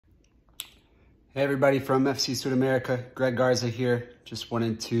Hey everybody from FC Sudamerica, Garza here. Just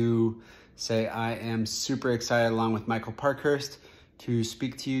wanted to say I am super excited along with Michael Parkhurst to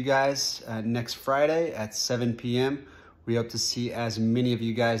speak to you guys next Friday at 7 p.m. We hope to see as many of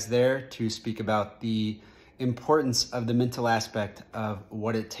you guys there to speak about the importance of the mental aspect of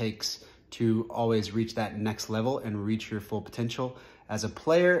what it takes to always reach that next level and reach your full potential as a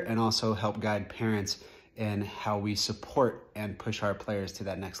player, and also help guide parents in how we support and push our players to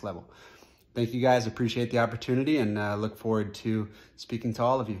that next level. Thank you guys, appreciate the opportunity, and look forward to speaking to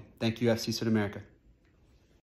all of you. Thank you, FC Sudamerica.